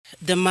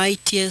the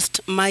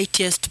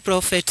mightiest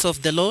prophets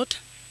of the Lord.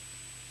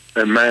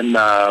 Amen.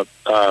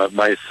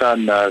 My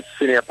son,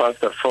 Senior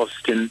Pastor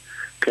Faustin,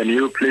 can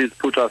you please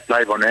put us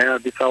live on air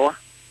this hour?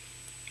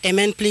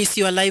 Amen. Please,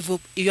 you are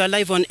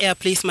live on air,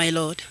 please, my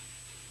Lord.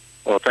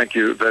 Oh, thank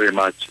you very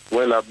much.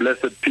 Well,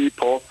 blessed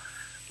people,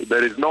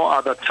 there is no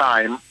other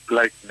time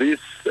like this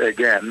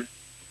again.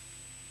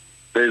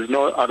 There is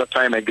no other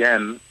time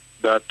again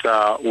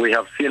that we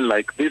have seen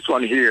like this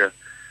one here.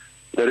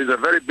 There is a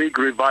very big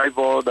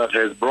revival that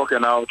has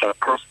broken out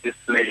across this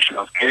nation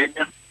of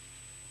Kenya.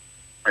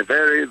 A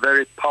very,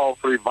 very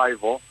powerful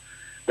revival.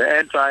 The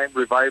end-time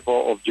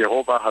revival of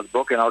Jehovah has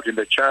broken out in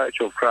the Church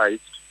of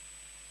Christ.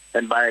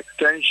 And by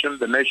extension,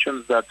 the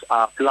nations that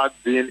are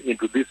plugged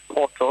into this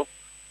portal,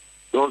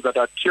 those that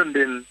are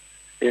tuned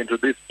into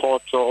this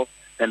portal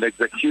and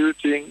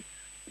executing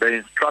the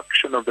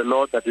instruction of the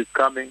Lord that is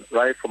coming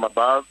right from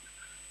above,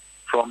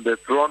 from the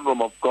throne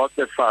room of God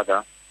the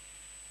Father.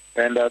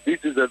 And this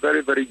is a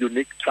very, very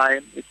unique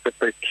time. It's a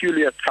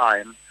peculiar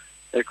time,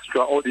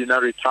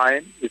 extraordinary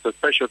time. It's a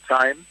special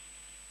time,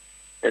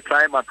 a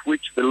time at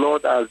which the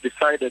Lord has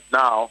decided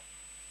now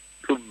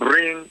to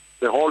bring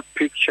the whole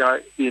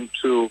picture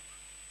into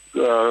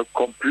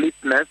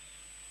completeness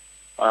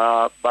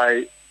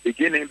by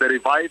beginning the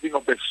reviving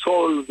of the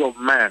souls of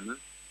men,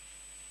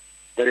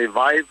 the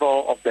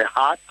revival of the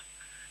heart,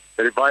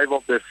 the revival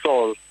of the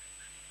soul.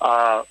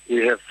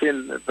 We have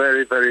seen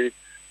very, very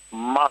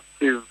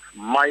massive,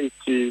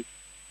 mighty,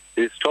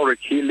 historic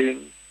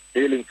healing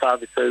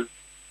services,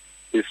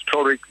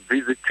 historic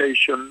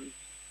visitations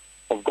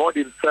of God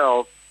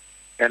Himself,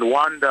 and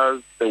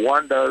wonders, the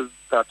wonders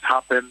that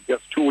happened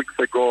just 2 weeks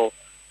ago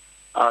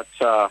at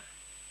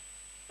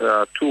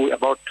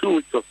about 2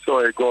 weeks or so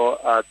ago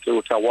at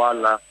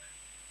Utawala.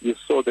 You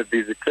saw the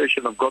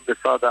visitation of God the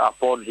Father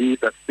upon He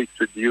that speaks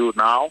with you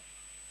now,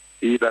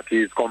 He that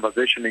is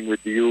conversationing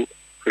with you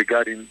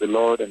regarding the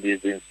Lord and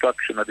His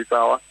instruction at this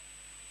hour.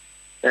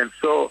 And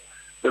so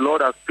the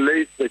Lord has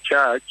placed the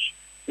church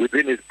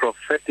within His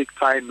prophetic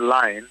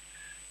timeline,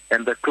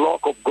 and the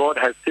clock of God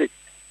has ticked.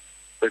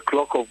 The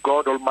clock of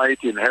God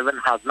Almighty in heaven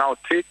has now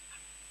ticked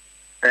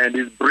and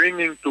is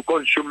bringing to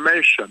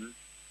consummation,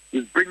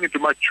 is bringing to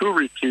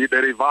maturity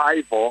the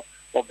revival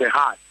of the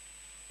heart,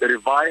 the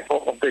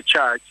revival of the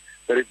church,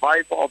 the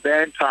revival of the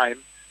end time,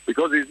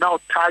 because He's now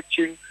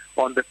touching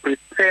on the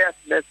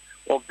preparedness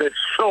of the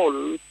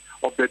souls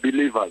of the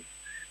believers.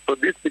 So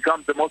this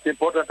becomes the most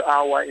important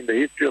hour in the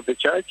history of the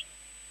church,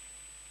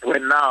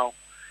 when now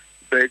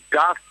the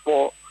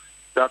gospel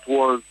that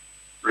was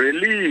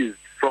released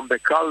from the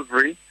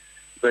Calvary,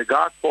 the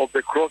gospel of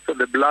the cross and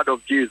the blood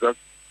of Jesus,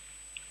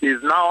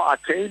 is now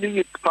attaining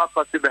its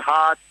purpose in the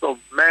hearts of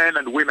men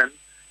and women,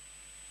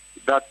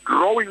 that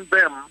growing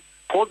them,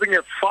 causing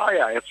a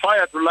fire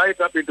to light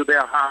up into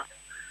their hearts,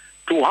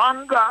 to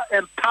hunger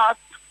and thirst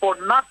for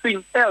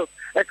nothing else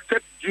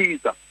except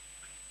Jesus.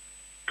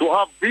 To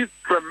have this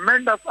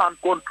tremendous,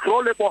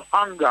 uncontrollable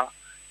hunger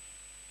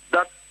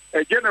that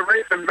a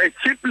generation may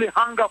simply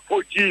hunger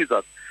for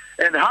Jesus,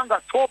 and hunger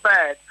so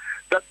bad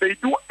that they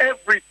do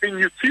everything.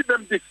 You see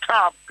them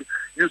disturbed.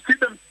 You see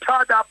them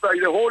stirred up by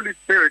the Holy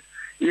Spirit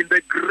in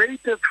the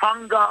greatest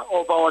hunger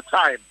of our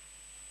time,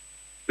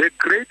 the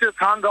greatest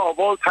hunger of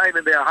all time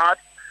in their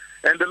hearts.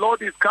 And the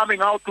Lord is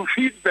coming out to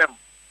feed them.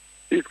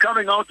 He's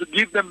coming out to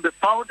give them the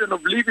fountain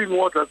of living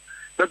waters,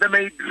 that they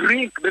may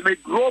drink, they may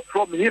grow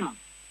from Him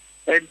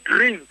and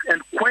drink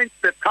and quench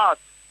the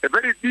thirst, a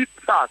very deep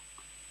thirst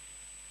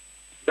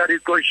that is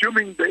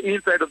consuming the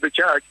inside of the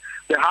church,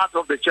 the heart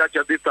of the church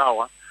at this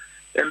hour.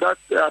 And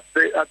that's at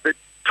the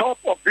top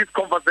of this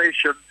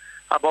conversation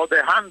about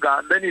the hunger.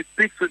 And then He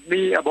speaks with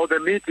me about the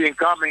meeting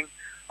coming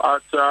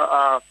at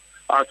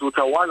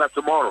Utawala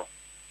tomorrow.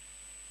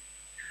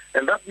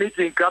 And that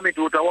meeting coming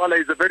to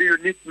Utawala is a very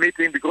unique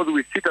meeting, because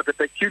we sit at a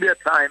peculiar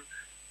time,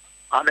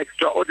 an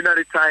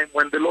extraordinary time,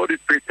 when the Lord is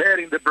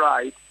preparing the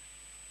bride.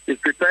 He's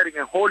preparing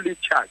a holy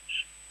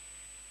church.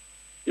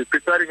 He's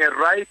preparing a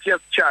righteous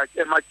church,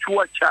 a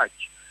mature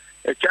church,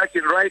 a church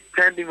in right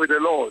standing with the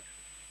Lord,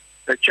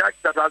 a church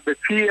that has the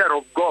fear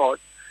of God.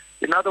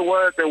 In other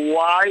words, a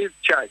wise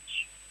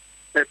church,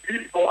 a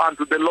people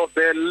unto the Lord,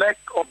 the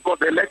elect of God,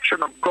 the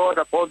election of God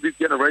upon this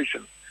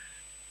generation.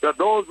 That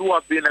those who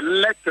have been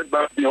elected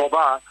by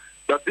Jehovah,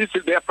 that this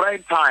is their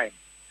prime time.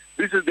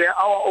 This is their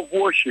hour of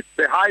worship,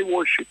 the high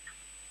worship,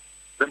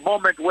 the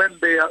moment when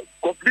they are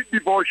complete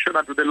devotion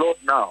unto the Lord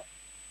now.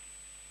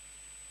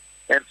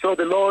 And so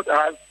the Lord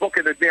has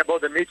spoken with me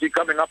about the meeting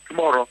coming up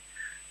tomorrow.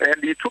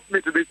 And He took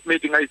me to this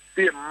meeting. I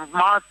see a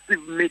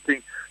massive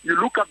meeting. You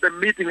look at the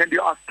meeting and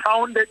you're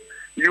astounded.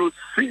 You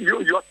see,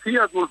 your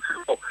tears will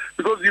flow,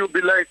 because you'll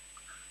be like,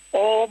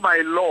 oh my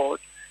Lord,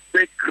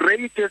 the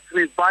greatest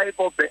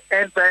revival of the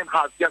end time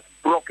has just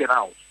broken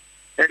out.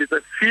 And it's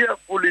a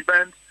fearful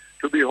event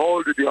to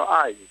behold with your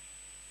eyes.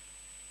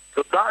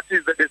 So that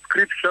is the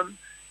description,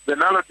 the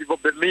narrative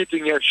of the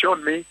meeting He has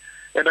shown me.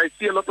 And I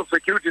see a lot of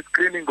security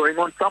screening going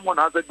on. Someone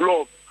has a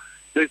glove.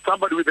 There's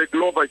somebody with a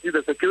glove. I see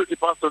the security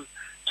person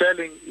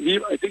telling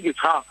him, I think it's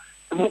her,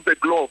 remove the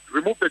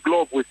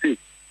glove we see.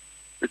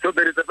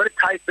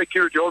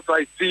 security also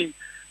I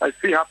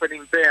see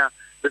happening there.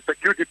 The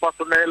security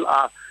personnel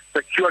are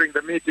securing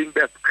the meeting.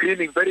 They're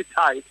screening very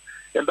tight.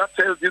 And that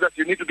tells you that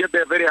you need to get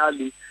there very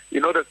early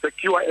in order to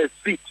secure a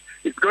seat.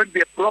 It's going to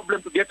be a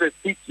problem to get a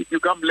seat if you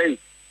come late.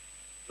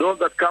 Those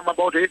that come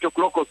about 8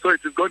 o'clock or so,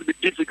 it is going to be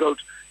difficult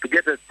to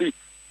get a seat.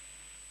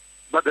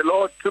 But the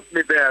Lord took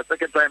me there a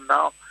second time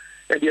now,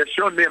 and He has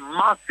shown me a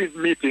massive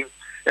meeting.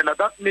 And at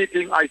that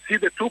meeting, I see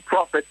the two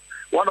prophets.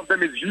 One of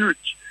them is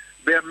huge.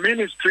 They are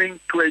ministering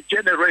to a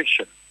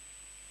generation.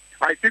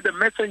 I see the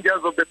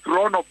messengers of the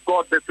throne of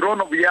God, the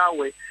throne of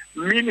Yahweh,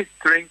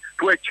 ministering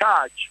to a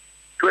church,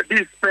 to a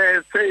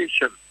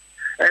dispensation,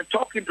 and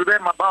talking to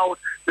them about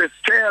the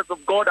stairs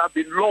of God have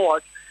been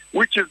lowered,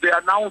 which is the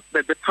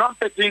announcement, the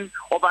trumpeting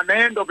of an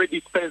end of a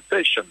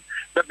dispensation,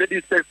 that the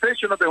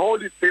dispensation of the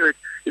Holy Spirit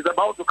is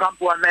about to come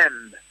to an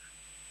end.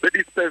 The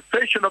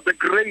dispensation of the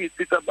grace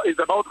is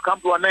about to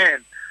come to an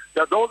end.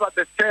 That those are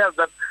the stairs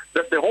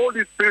that the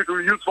Holy Spirit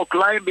will use for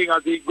climbing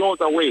as He goes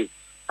away,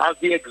 as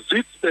He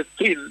exits the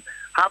scene,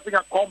 having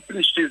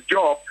accomplished His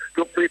job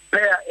to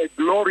prepare a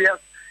glorious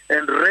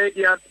and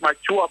radiant,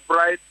 mature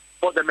bride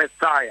for the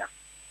Messiah,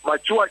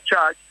 mature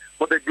church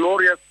for the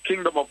glorious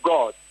kingdom of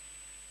God.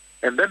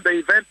 And then the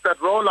events that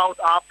roll out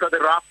after the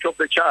rapture of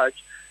the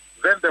church,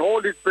 then the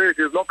Holy Spirit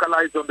is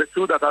localized on the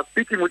two that are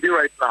speaking with you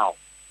right now.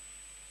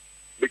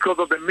 Because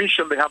of the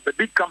mission, they have the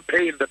big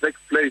campaign that takes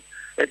place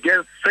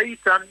against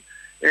Satan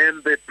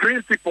and the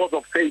principles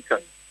of Satan.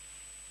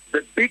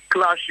 The big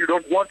clash you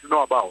don't want to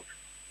know about.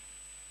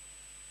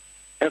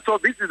 And so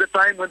this is the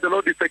time when the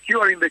Lord is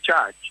securing the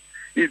church.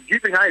 He's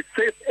giving her a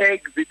safe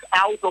exit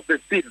out of the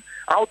sin,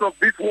 out of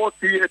this war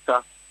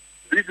theater.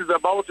 This is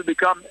about to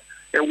become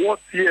a war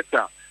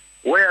theater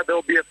where there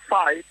will be a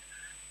fight,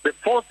 the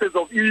forces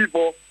of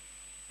evil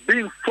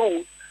being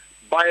fought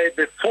by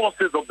the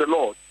forces of the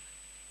Lord,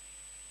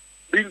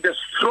 being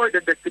destroyed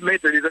and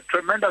decimated. Is a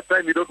tremendous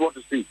time you don't want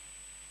to see.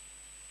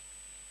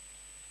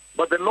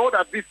 But the Lord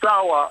at this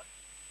hour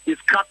is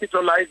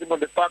capitalizing on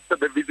the fact that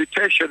the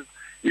visitation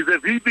is a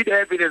vivid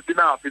evidence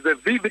enough, is a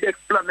vivid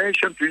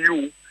explanation to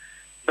you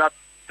that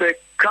the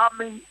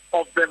coming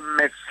of the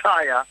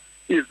Messiah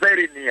is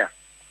very near.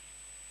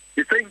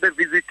 He's saying the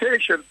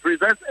visitation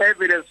presents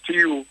evidence to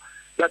you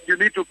that you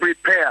need to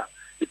prepare.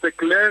 It's a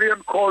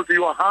clarion call to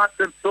your heart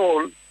and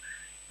soul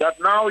that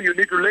now you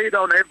need to lay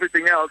down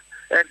everything else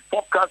and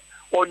focus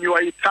on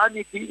your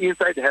eternity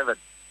inside heaven.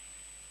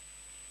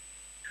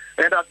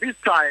 And at this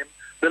time,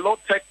 the Lord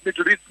takes me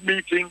to this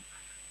meeting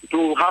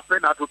to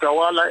happen at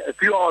Utawala a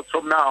few hours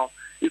from now.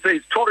 It's a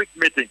historic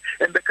meeting.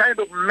 And the kind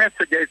of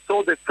message I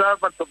saw the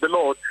servants of the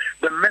Lord,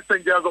 the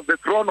messengers of the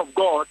throne of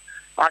God,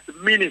 as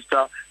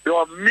minister, they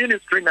were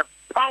ministering a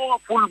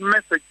powerful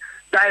message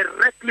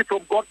directly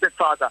from God the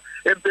Father,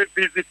 and the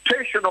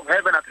visitation of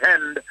heaven at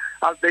hand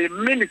as they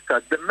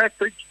ministered the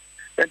message.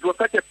 And it was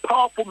such a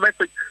powerful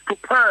message to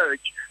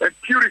purge and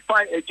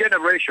purify a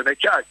generation, a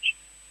church,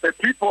 a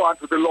people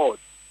unto the Lord.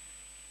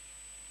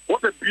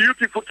 What a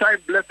beautiful time,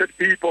 blessed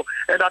people.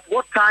 And at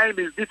what time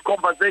is this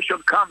conversation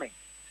coming?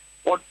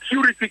 On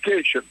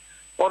purification,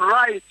 on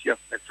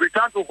righteousness,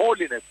 return to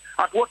holiness.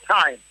 At what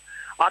time?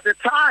 At the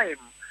time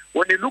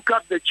when you look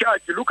at the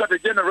church, you look at the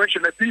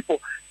generation of people,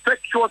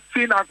 sexual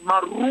sin has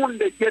marooned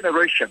the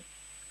generation.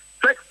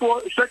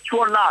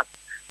 Sexual lust,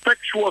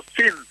 sexual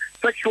sin,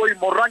 sexual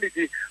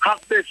immorality has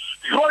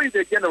destroyed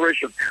the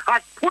generation,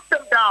 has put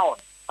them down.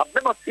 I've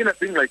never seen a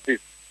thing like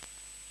this.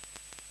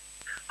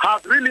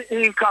 Has really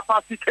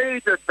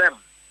incapacitated them,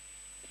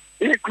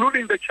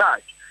 including the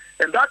church.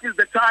 And that is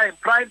the time,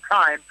 prime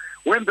time,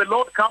 when the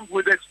Lord comes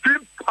with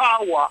extreme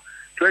power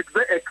to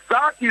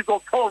exert His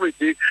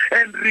authority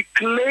and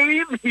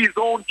reclaim His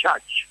own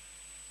church.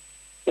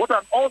 What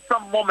an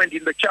awesome moment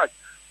in the church.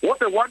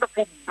 What a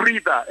wonderful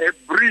breather, a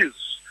breeze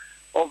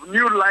of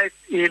new life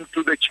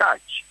into the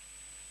church,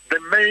 the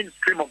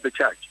mainstream of the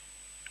church.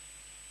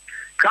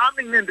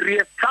 Coming and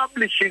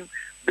reestablishing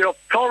the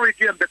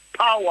authority and the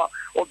power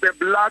of the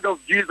blood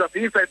of Jesus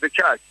inside the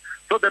church.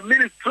 So the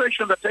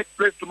ministration that takes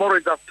place tomorrow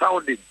is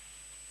astounding.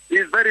 It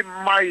is very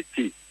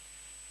mighty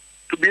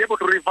to be able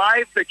to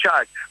revive the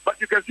church. But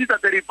you can see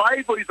that the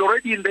revival is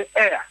already in the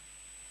air.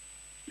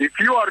 If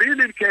you are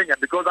really in Kenya,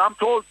 because I'm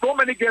told so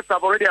many guests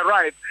have already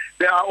arrived,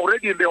 they are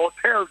already in the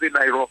hotels in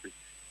Nairobi.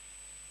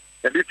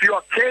 And if you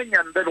are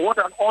Kenyan, then what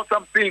an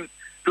awesome thing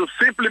to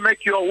simply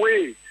make your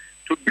way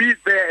to be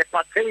there, a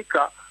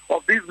partaker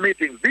of these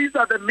meetings. These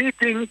are the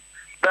meetings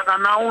that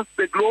announce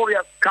the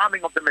glorious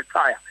coming of the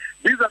Messiah.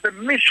 These are the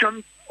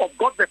missions of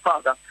God the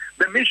Father,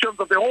 the missions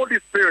of the Holy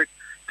Spirit,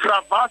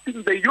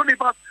 traversing the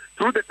universe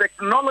through the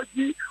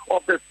technology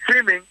of the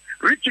streaming,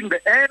 reaching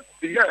the end of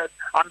the earth,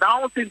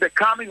 announcing the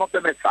coming of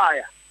the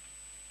Messiah,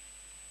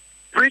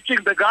 preaching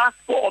the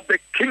gospel of the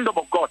kingdom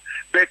of God,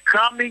 the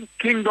coming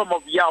kingdom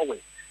of Yahweh,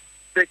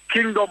 the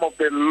kingdom of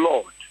the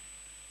Lord,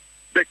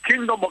 the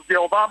kingdom of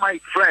Jehovah, my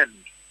friend,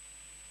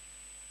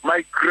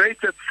 my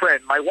greatest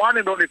friend, my one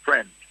and only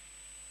friend.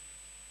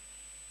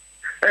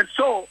 And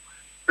so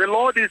the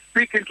Lord is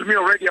speaking to me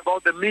already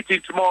about the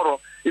meeting tomorrow.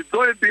 It's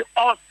going to be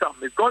awesome.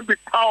 It's going to be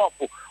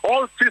powerful.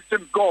 All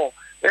systems go.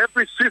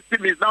 Every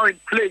system is now in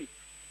place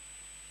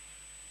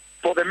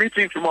for the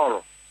meeting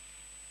tomorrow.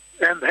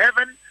 And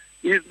heaven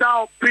is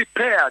now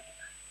prepared.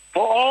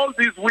 For all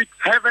these weeks,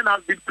 heaven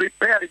has been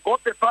preparing. God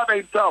the Father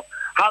himself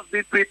has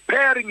been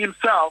preparing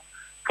himself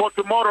for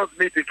tomorrow's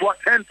meeting, to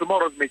attend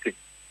tomorrow's meeting.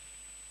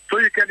 So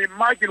you can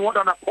imagine what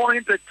an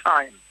appointed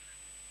time.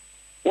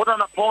 What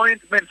an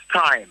appointment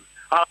time.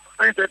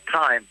 Appointed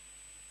time.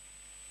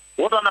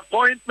 What an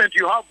appointment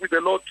you have with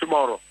the Lord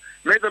tomorrow.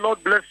 May the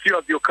Lord bless you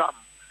as you come.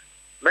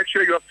 Make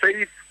sure you are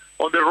safe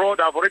on the road.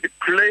 I've already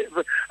prayed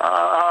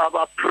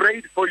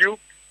for you.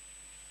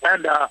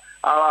 And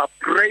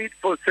prayed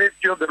for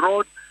safety on the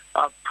road.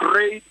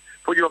 Prayed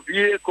for your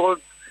vehicles,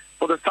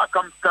 for the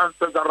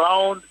circumstances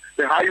around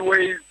the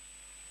highways,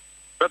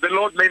 that the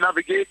Lord may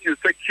navigate you,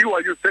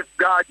 secure you,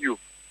 safeguard you,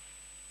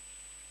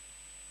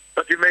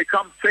 that you may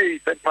come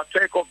safe and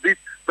partake of this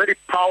very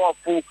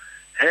powerful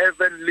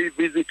heavenly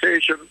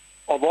visitation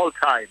of all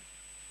time.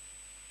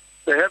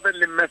 The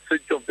heavenly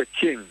message of the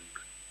King,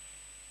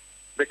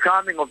 the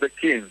coming of the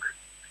King,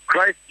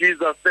 Christ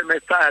Jesus, the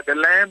Messiah, the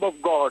Lamb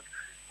of God,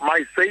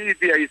 my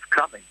Savior is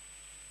coming.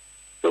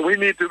 So we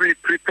need to be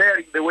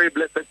preparing the way,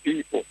 blessed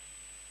people,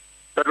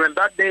 that when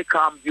that day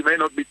comes, you may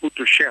not be put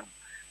to shame.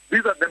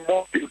 These are the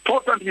most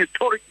important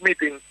historic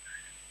meetings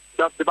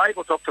that the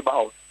Bible talks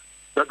about,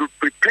 that would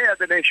prepare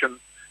the nation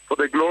for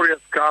the glorious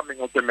coming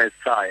of the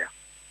Messiah.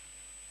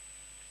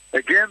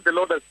 Again, the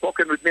Lord has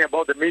spoken with me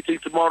about the meeting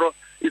tomorrow.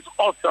 It's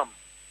awesome.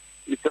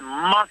 It's a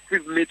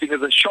massive meeting.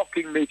 It's a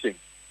shocking meeting.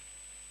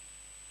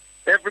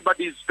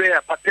 Everybody is there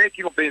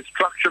partaking of the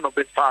instruction of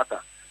the Father.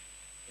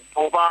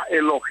 Jehovah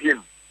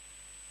Elohim.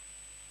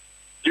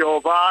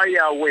 Jehovah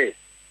Yahweh.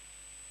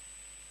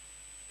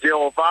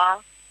 Jehovah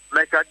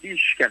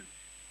Mekadishken.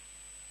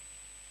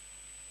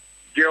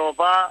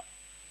 Jehovah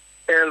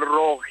El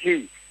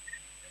Rohi.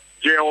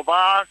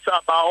 Jehovah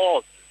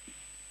Sabaoth.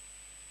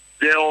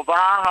 Jehovah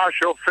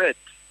HaShofet.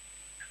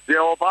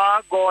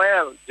 Jehovah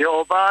Goel.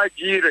 Jehovah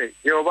Jireh.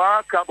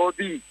 Jehovah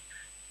Kabodi.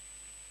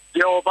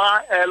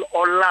 Jehovah El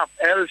Olam.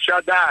 El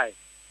Shaddai.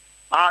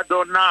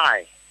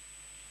 Adonai.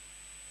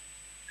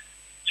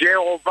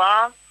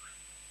 Jehovah,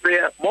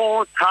 the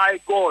Most High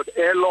God.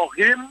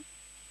 Elohim.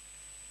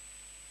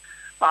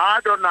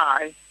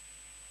 Adonai.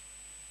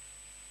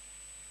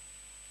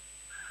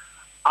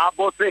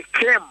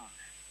 Abosekem.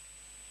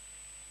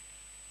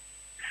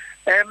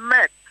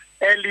 Emet.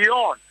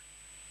 Elion.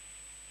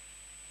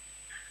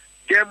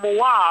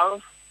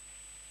 Gemual.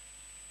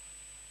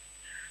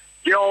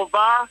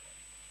 Jehovah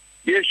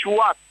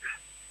Yeshuat.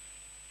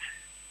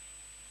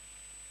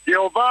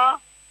 Jehovah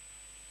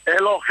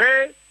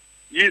Elohe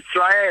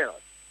Yisrael.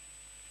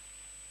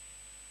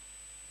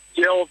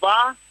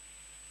 Jehovah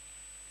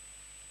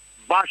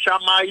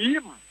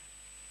Bashamayim.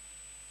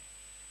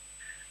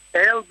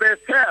 El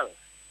Bethel.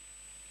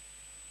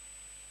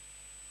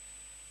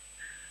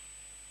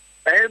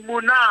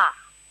 Emunah.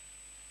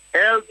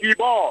 El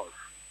Gibor.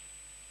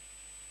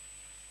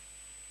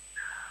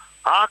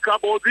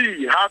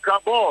 Hakabodi.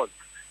 Hakabod.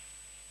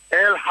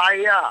 El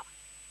Haya.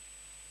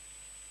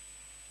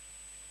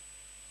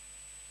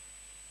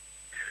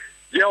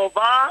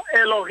 Jehovah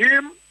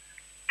Elohim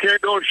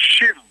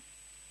Kedoshim.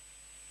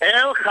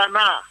 El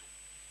Chana.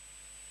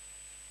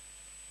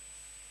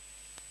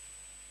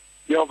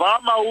 Jehovah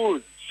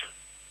Mauz.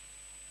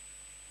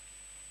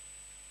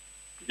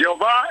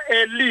 Jehovah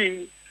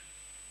Eli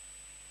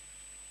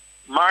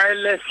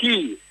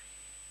Ma'elechi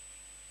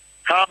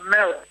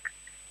HaMelech.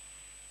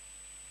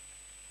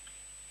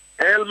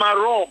 El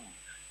Marom.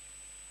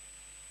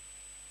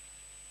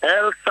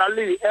 El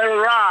Sali. El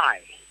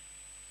Rai.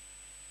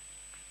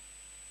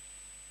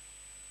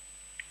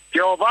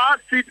 Jehovah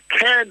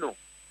Sidkenu.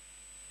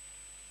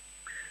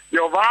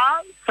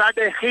 Jehovah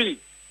Sadechi.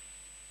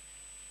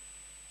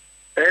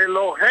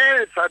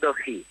 Elohe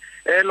Sadechi.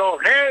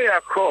 Elohe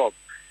Yaakov.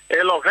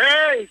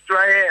 Elohe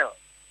Israel.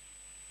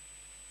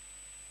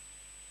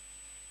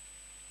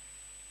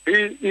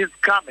 He is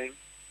coming.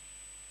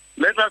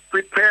 Let us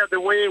prepare the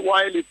way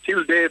while it's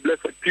still day,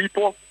 blessed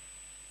people.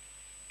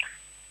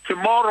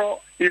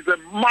 Tomorrow is a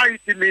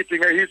mighty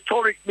meeting, a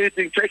historic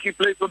meeting taking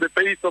place on the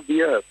face of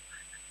the earth.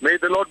 May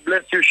the Lord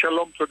bless you.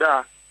 Shalom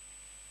Todah.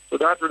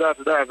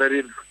 Todah,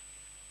 very.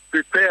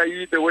 Prepare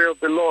ye the way of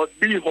the Lord.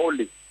 Be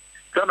holy.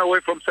 Turn away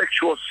from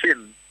sexual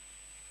sin,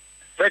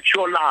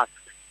 sexual lust.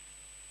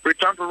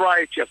 Return to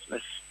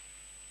righteousness.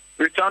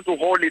 Return to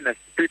holiness.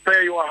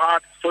 Prepare your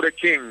hearts for the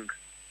King.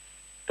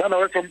 Turn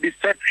away from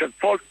deception,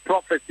 false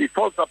prophecy,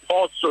 false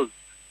apostles,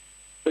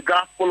 the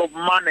gospel of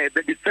money,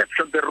 the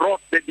deception, the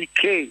rot, the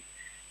decay,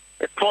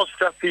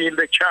 apostasy in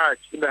the church,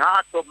 in the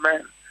hearts of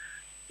men.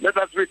 Let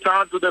us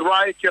return to the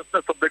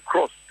righteousness of the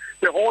cross,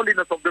 the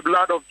holiness of the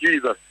blood of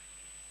Jesus.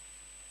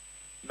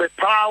 The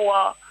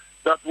power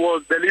that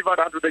was delivered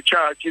unto the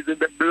church is in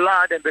the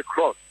blood and the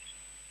cross.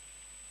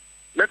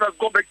 Let us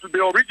go back to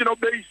the original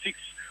basics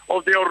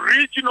of the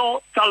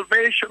original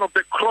salvation of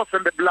the cross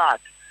and the blood.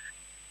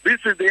 This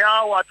is the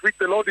hour at which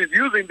the Lord is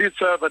using this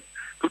servant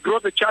to draw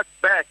the church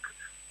back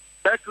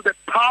to the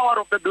power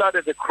of the blood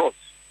and the cross.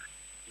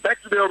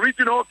 back to the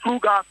original true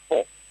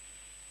gospel,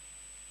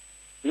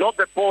 not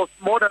the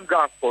postmodern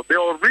gospel, the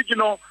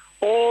original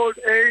old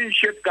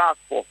ancient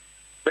gospel,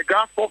 the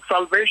gospel of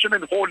salvation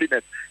and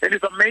holiness. And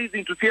it's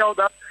amazing to see how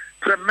that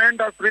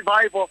tremendous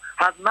revival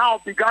has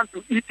now begun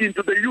to eat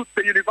into the youth,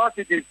 the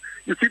universities.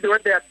 You see the way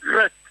they are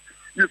dressed.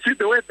 You see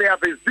the way they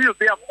have a zeal.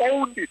 They have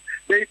owned it.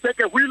 They take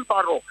a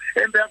wheelbarrow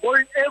and they are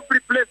going every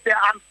place. They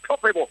are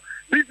unstoppable.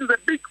 This is a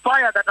big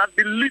fire that has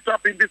been lit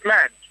up in this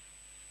land.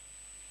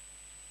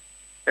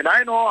 And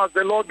I know as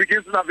the Lord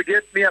begins to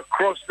navigate me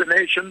across the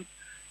nation,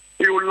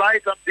 He will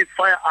light up this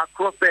fire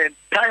across the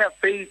entire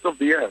face of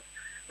the earth.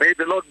 May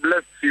the Lord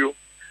bless you.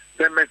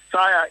 The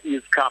Messiah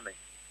is coming.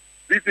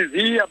 This is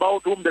He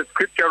about whom the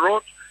scripture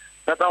wrote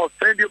that I'll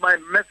send you my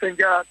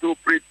messenger to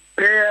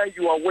prepare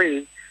your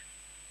way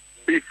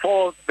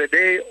before the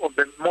day of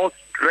the most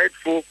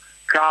dreadful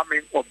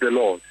coming of the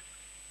Lord.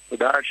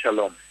 Todah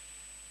Shalom.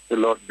 The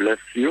Lord bless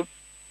you.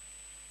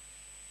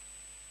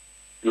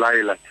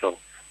 Laila Tov.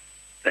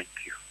 Thank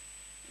you.